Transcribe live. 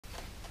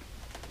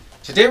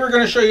Today we're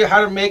going to show you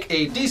how to make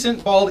a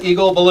decent bald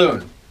eagle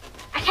balloon.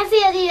 I can't see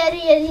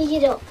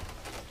it.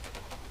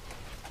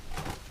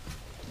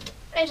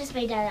 I just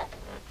made that up.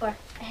 Or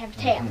I have a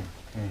tail.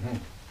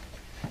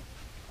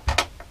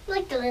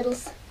 Like the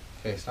littles.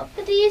 Okay, stop.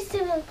 But they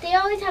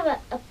always have a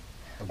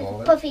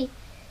puffy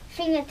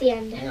thing at the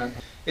end. Hang on.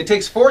 It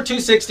takes 4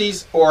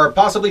 260s or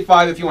possibly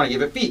 5 if you want to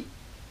give it feet.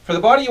 For the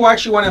body, you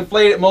actually want to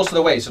inflate it most of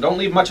the way, so don't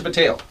leave much of a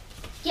tail.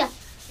 Yeah,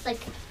 like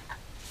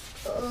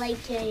a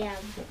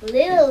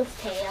little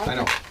tail. I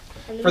know.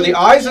 For the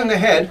eyes and the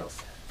head,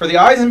 for the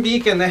eyes and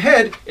beak and the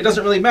head, it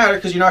doesn't really matter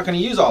because you're not going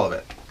to use all of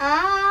it.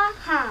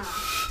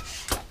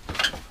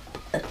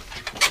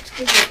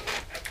 Excuse me.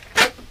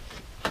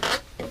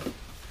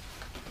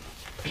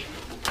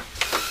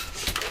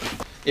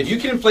 If you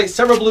can inflate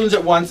several balloons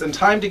at once and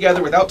tie them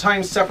together without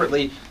tying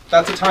separately,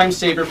 that's a time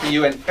saver for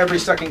you, and every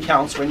second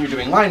counts when you're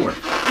doing line work.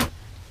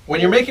 When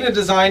you're making a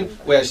design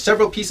where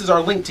several pieces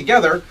are linked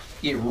together,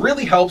 it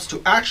really helps to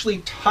actually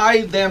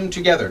tie them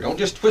together. Don't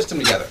just twist them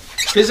together.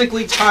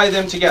 Physically tie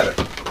them together.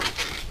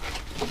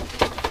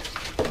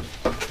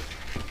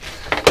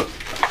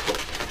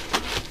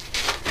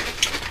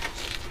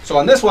 So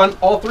on this one,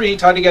 all 3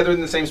 tie together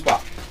in the same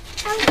spot.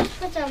 I'm going to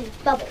put some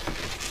bubbles.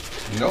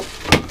 Nope,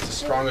 this is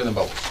stronger than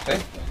bubbles, okay?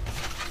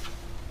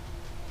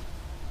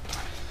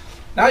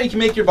 Now you can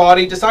make your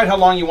body, decide how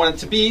long you want it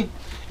to be.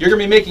 You're going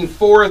to be making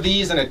 4 of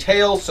these and a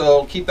tail,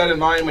 so keep that in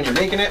mind when you're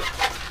making it.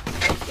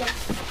 Yeah.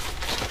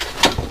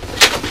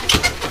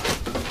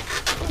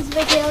 Is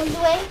my tail in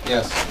the way?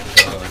 Yes.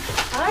 Sorry.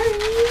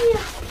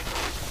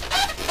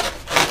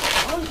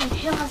 Oh, my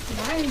tail has to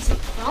learn to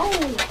grow.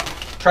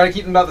 Try to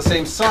keep them about the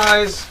same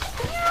size.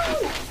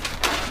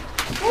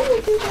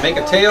 Make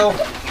a tail,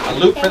 a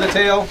loop for the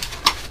tail.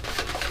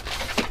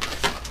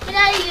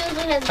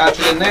 Attach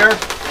it in there.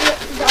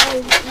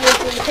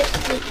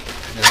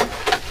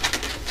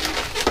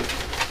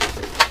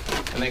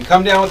 And then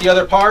come down with the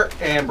other part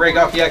and break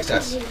off the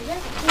excess.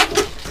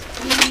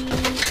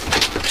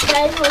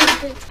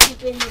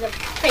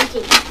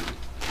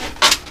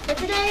 But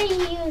today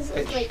he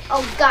uses like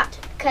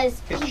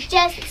because he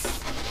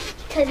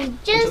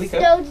just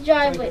snowed the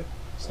driveway.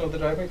 Snowed the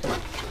driveway? Come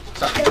on.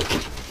 Stop.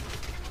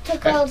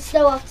 Took all the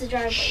snow off the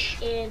driveway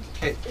and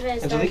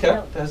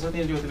Angelica, that has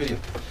nothing to do with the video.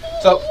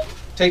 So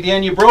take the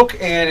end you broke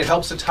and it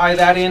helps to tie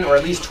that in, or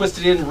at least twist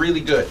it in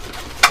really good.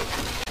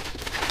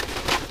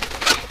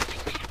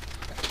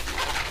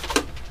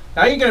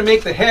 Now you're going to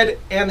make the head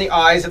and the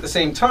eyes at the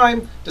same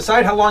time.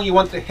 Decide how long you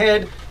want the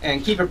head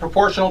and keep it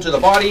proportional to the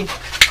body.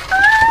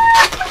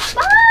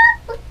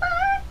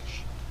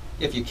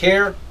 If you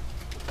care.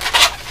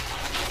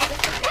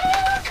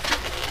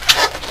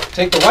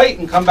 Take the white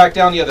and come back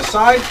down the other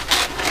side,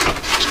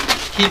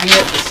 keeping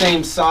it the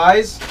same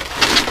size.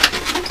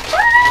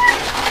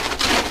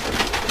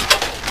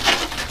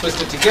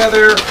 Twist it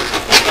together.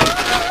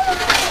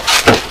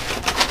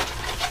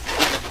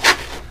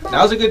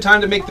 Now's a good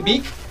time to make the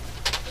beak.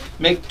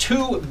 Make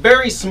 2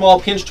 very small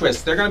pinch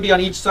twists. They're going to be on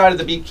each side of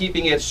the beak,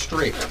 keeping it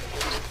straight.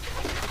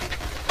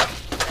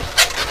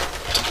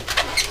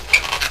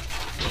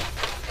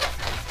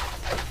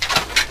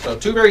 So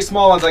 2 very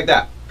small ones like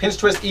that. Pinch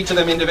twist each of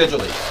them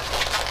individually.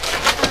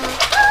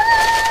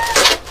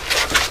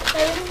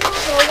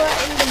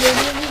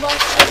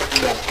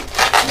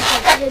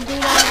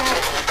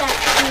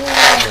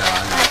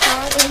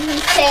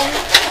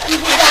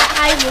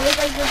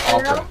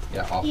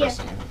 Opera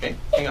singing. Okay,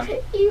 hang on.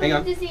 Hang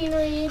on.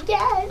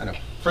 I know.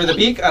 For the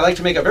beak, I like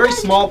to make a very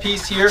small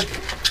piece here,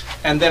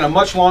 and then a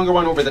much longer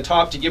one over the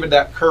top to give it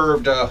that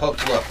curved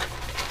hooked look.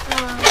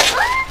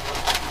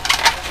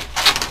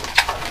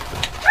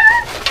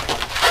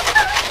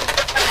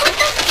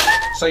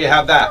 So you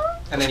have that,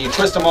 and then you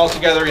twist them all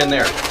together in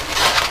there.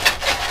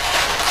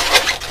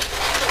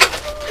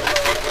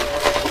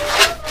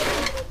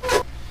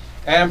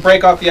 And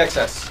break off the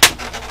excess.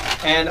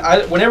 And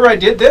whenever I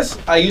did this,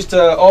 I used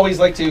to always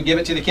like to give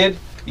it to the kid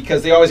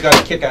because they always got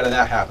a kick out of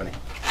that happening.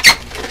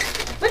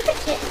 What's a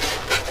kick?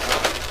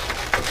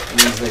 It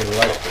means they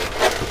liked it.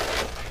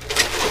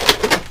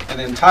 And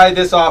then tie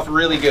this off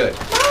really good.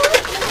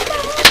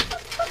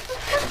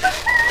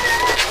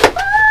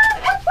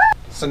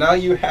 So now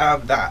you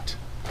have that.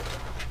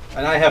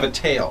 And I have a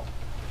tail.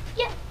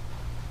 Yeah.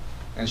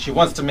 And she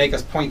wants to make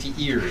us pointy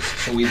ears,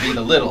 so we'd be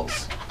the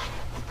littles.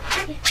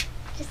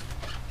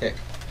 Okay.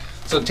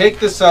 So take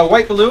this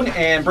white balloon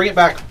and bring it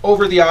back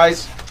over the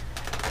eyes,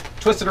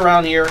 twist it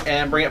around here,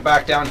 and bring it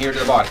back down here to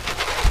the body.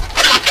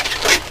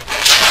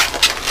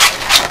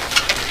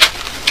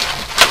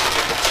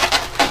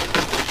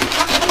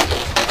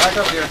 Back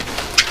up here.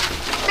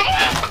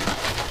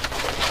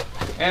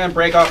 And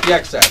break off the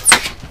excess.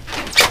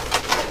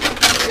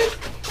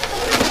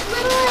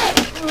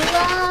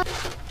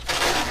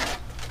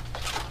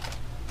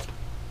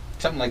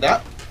 Something like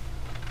that.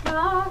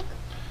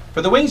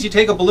 For the wings, you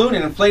take a balloon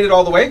and inflate it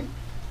all the way.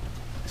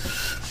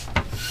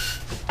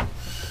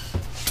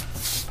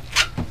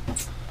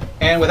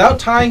 And without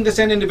tying this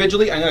end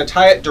individually, I'm going to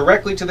tie it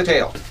directly to the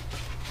tail.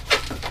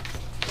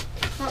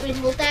 Want me to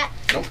hold that?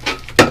 Nope.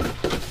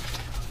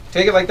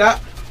 take it like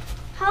that.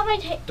 How am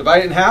I divide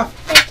it in half,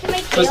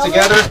 twist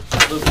together,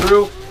 loop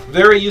through.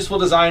 Very useful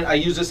design. I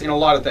use this in a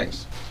lot of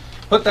things.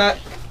 Put that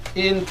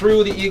in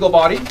through the eagle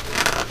body.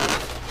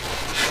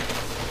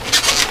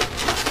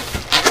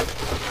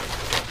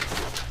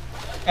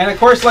 And of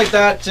course, like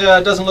that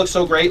doesn't look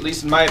so great, at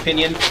least in my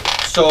opinion.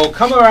 So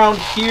come around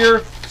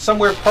here,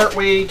 somewhere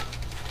partway,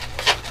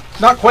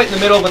 not quite in the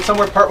middle, but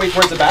somewhere partway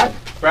towards the back.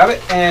 Grab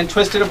it and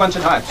twist it a bunch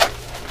of times.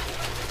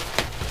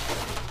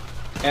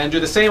 And do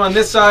the same on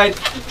this side.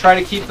 Try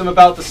to keep them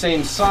about the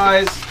same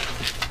size.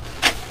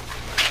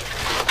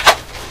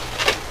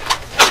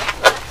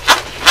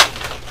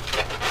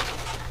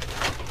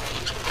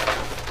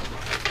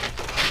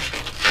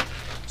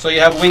 So you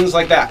have wings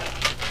like that.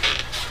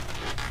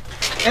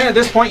 And at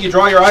this point, you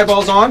draw your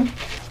eyeballs on.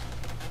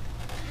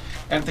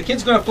 And if the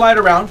kid's going to fly it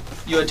around,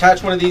 you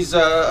attach one of these,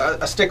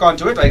 a stick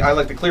onto it. I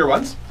like the clear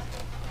ones.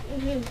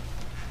 Mm-hmm.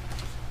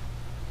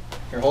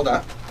 Here, hold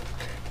that.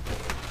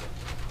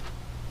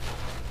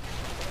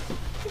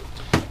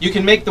 You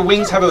can make the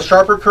wings have a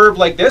sharper curve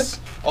like this,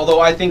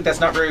 although I think that's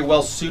not very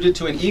well suited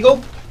to an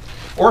eagle.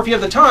 Or if you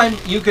have the time,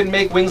 you can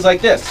make wings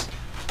like this.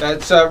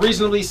 That's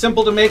reasonably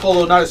simple to make,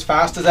 although not as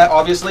fast as that,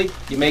 obviously.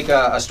 You make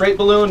a straight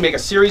balloon, make a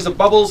series of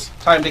bubbles,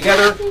 tie them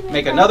together,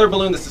 make another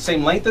balloon that's the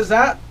same length as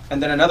that,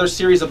 and then another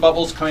series of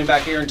bubbles coming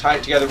back here and tie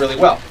it together really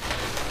well.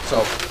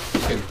 So you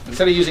can,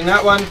 instead of using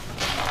that one,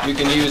 you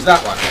can use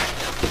that one.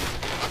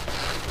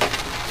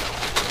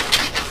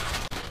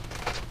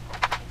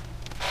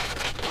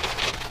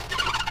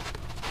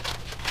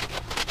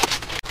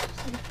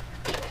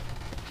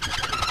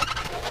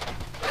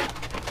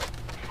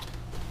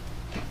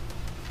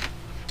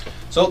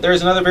 So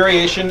there's another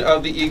variation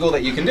of the eagle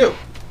that you can do.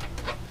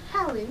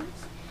 Talons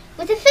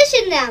with a fish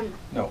in them.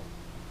 No.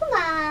 Come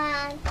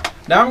on.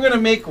 Now I'm going to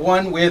make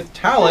one with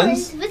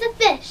talons. With a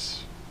fish.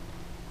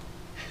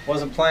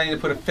 Wasn't planning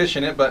to put a fish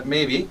in it, but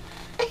maybe.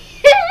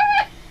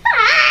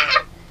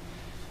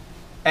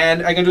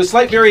 And I'm going to do a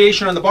slight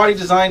variation on the body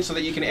design so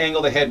that you can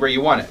angle the head where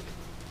you want it.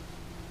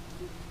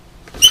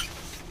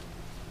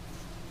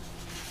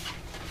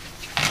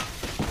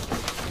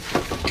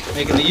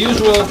 Making the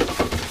usual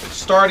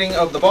starting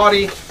of the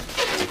body.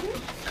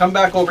 Come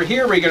back over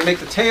here where you're going to make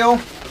the tail.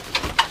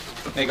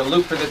 Make a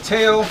loop for the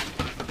tail.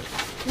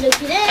 Loop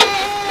it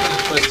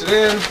in. Twist it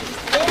in.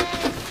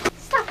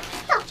 Stop.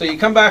 So you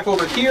come back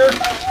over here.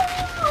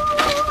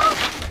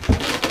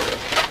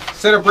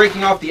 Instead of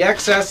breaking off the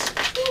excess,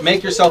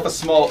 make yourself a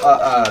small,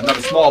 not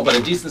a small, but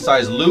a decent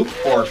sized loop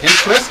or pinch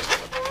twist.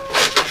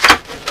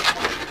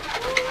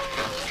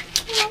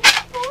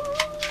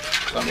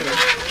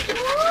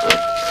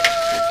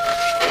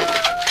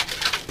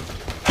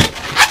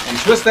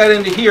 Twist that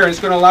into here, and it's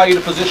going to allow you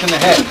to position the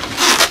head.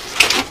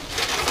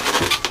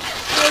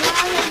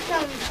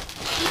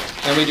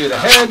 And we do the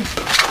head.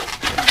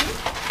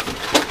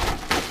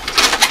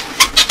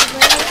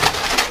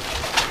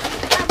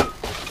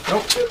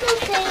 Nope.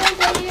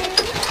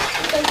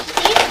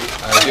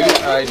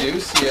 I do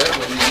see it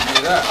when you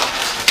do that.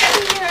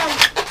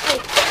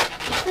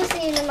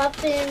 Twisting them up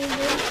and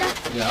doing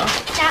stuff. Yeah.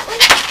 That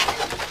one.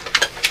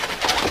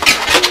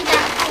 Do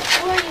that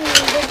before you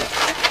did it.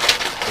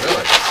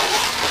 Really?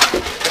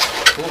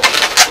 Cool.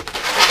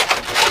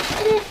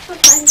 It is for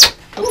fun.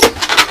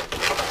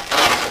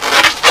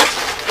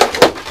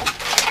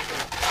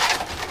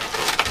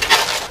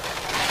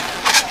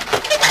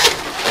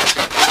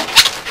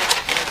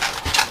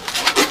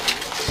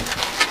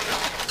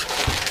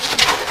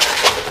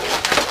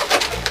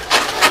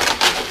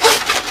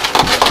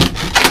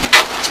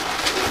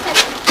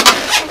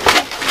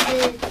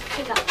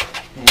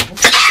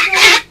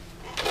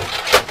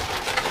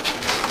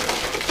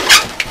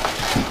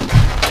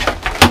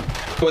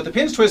 So with the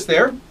pinch twist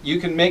there, you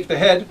can make the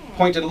head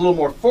pointed a little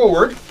more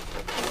forward.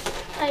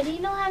 Do you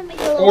know how to make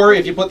a little... Or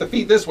if you put the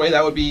feet this way,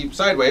 that would be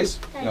sideways.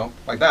 Okay. You know,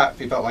 like that,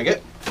 if you felt like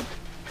it.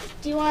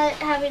 Do you want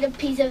having a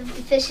piece of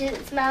the fish in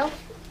its mouth?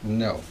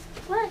 No.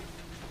 What?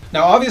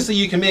 Now obviously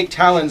you can make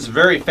talons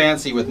very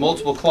fancy with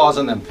multiple claws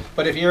on them,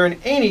 but if you're in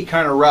any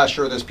kind of rush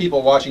or there's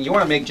people watching, you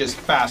want to make just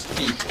fast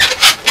feet.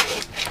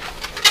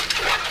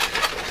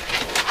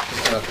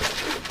 Just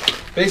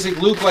a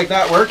basic loop like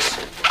that works,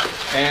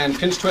 and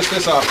pinch twist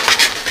this off.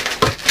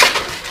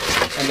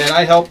 And then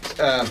I helped,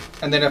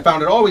 and then I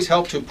found it always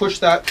helped to push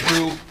that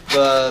through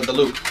the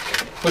loop.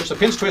 Push the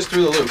pinch twist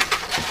through the loop.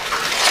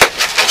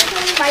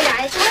 My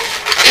eyes work?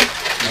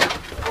 No,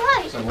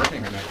 Why? it's not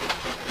working right now.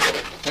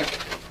 Yep.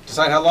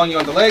 Decide how long you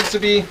want the legs to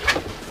be.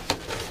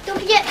 Don't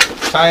forget.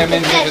 Tie them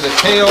in here to the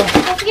tail.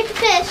 Don't forget the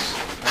fish.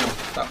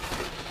 Stop.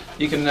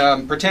 You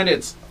can pretend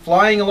it's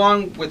flying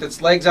along with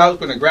its legs out,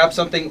 going to grab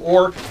something,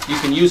 or you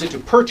can use it to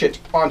perch it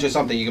onto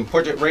something. You can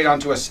put it right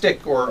onto a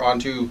stick or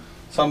onto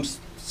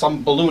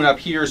some balloon up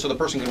here so the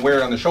person can wear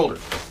it on their shoulder.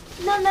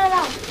 No.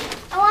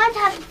 I want it to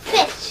have a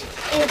fish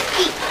in its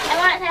feet. I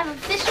want it to have a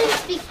fish in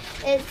its feet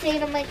and it's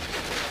staying on my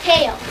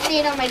tail.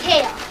 Staying on my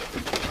tail.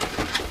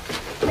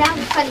 That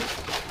would be funny.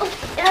 Oh,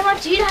 and I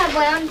want you to have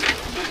one on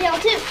your tail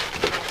too.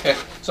 Okay,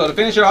 so to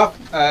finish it off,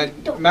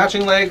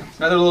 matching leg,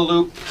 another little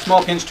loop,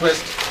 small pinch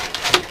twist,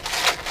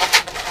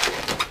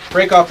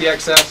 break off the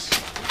excess,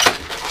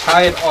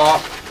 tie it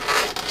off.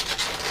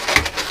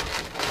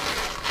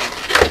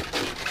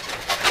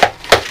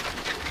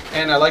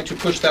 And I like to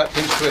push that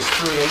pinch twist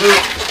through the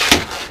loop.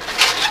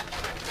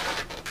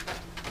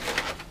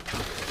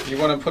 If you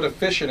want to put a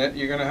fish in it,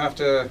 you're going to have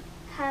to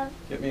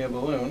get me a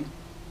balloon.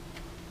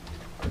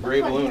 A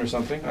gray balloon or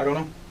something. I don't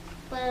know.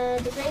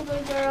 The gray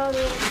balloons are already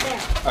there.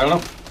 I don't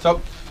know.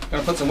 So, I'm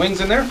going to put some wings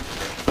in there.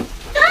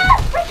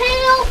 Ah! My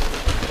tail!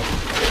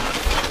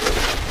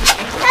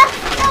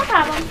 No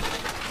problem.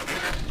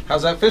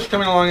 How's that fish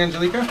coming along,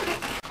 Angelica?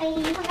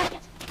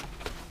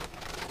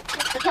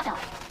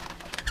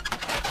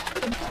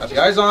 Got the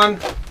eyes on.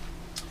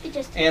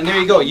 And there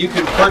you go. You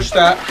can perch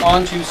that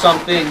onto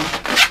something,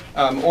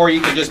 or you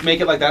can just make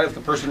it like that if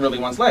the person really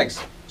wants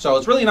legs. So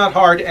it's really not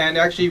hard and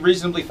actually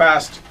reasonably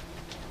fast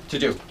to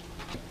do.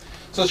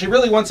 So she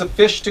really wants a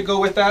fish to go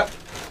with that.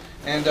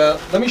 And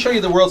let me show you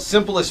the world's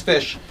simplest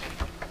fish,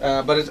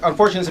 but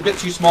unfortunately it's a bit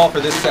too small for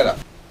this setup.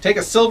 Take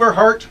a silver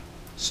heart,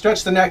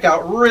 stretch the neck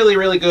out really,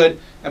 really good,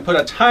 and put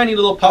a tiny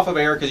little puff of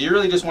air because you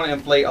really just want to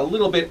inflate a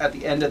little bit at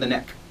the end of the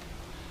neck.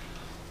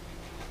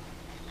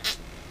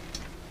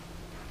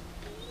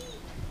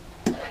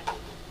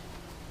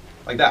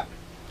 Like that.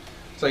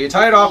 So you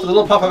tie it off with a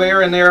little puff of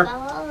air in there.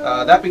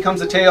 That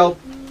becomes a tail.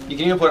 You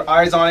can even put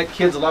eyes on it.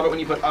 Kids love it when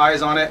you put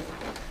eyes on it.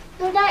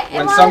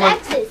 When someone,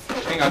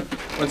 hang on,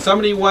 when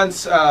somebody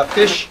wants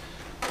fish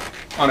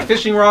on a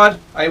fishing rod,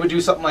 I would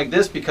do something like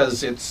this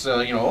because it's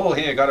you know, oh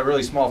hey, I got a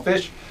really small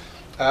fish.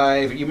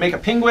 If you make a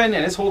penguin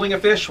and it's holding a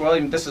fish, well,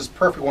 this is a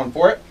perfect one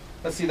for it.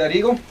 Let's see that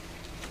eagle.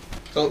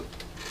 So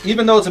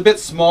even though it's a bit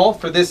small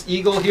for this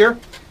eagle here,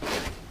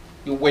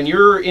 when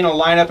you're in a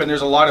lineup and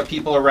there's a lot of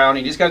people around,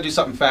 you just got to do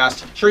something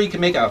fast. Sure, you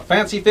can make a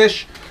fancy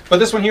fish, but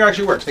this one here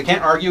actually works. They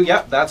can't argue,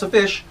 yep, that's a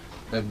fish.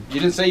 You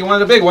didn't say you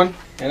wanted a big one.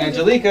 And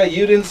Angelica,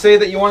 you didn't say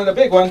that you wanted a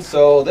big one,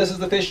 so this is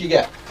the fish you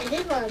get. I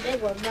did want a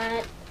big one,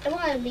 but I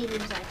wanted a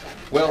medium-sized one.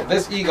 Well,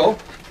 this eagle,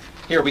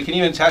 here, we can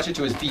even attach it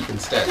to his beak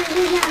instead.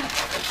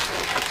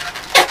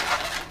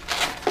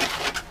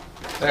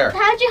 There.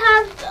 How'd you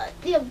have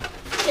the...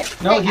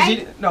 No, he's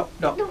eating... No.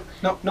 No,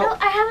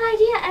 I have an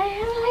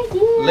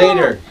idea.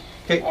 Later.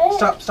 Okay,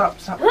 stop.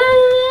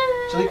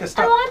 Angelica,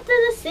 stop. I want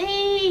to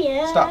see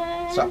it.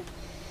 Stop.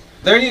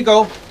 There you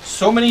go.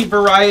 So many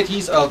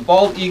varieties of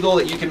bald eagle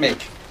that you can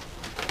make.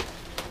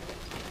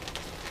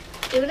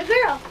 Give it a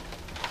girl.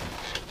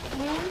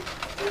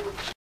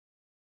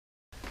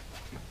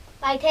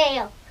 My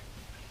tail.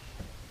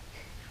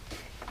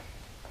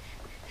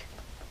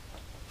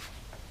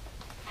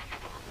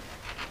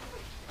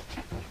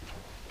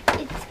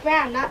 It's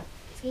brown, not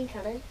skin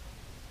colored.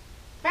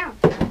 Brown.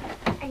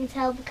 I can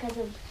tell because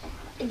of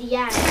the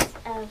eyes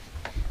of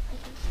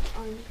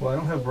orange. Well, I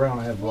don't have brown,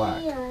 I have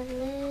black.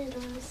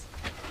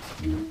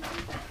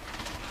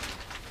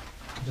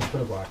 Just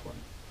put a black one.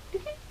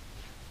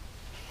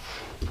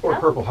 Or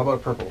purple. How about a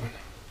purple one?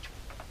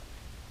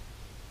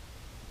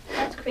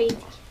 That's crazy.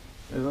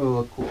 It'll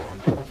look cool.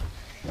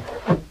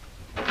 You'll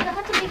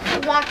have to make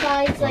some black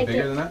lines like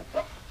bigger this. than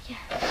that? Yeah.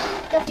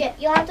 Don't forget,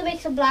 you'll have to make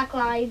some black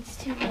lines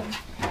to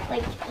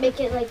like make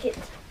it like it's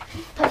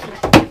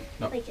puffy.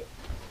 No. Like it.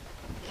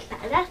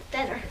 That's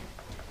better.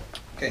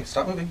 Okay,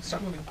 stop moving.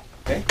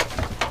 Okay.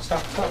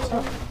 Stop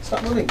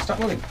moving. Stop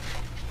moving.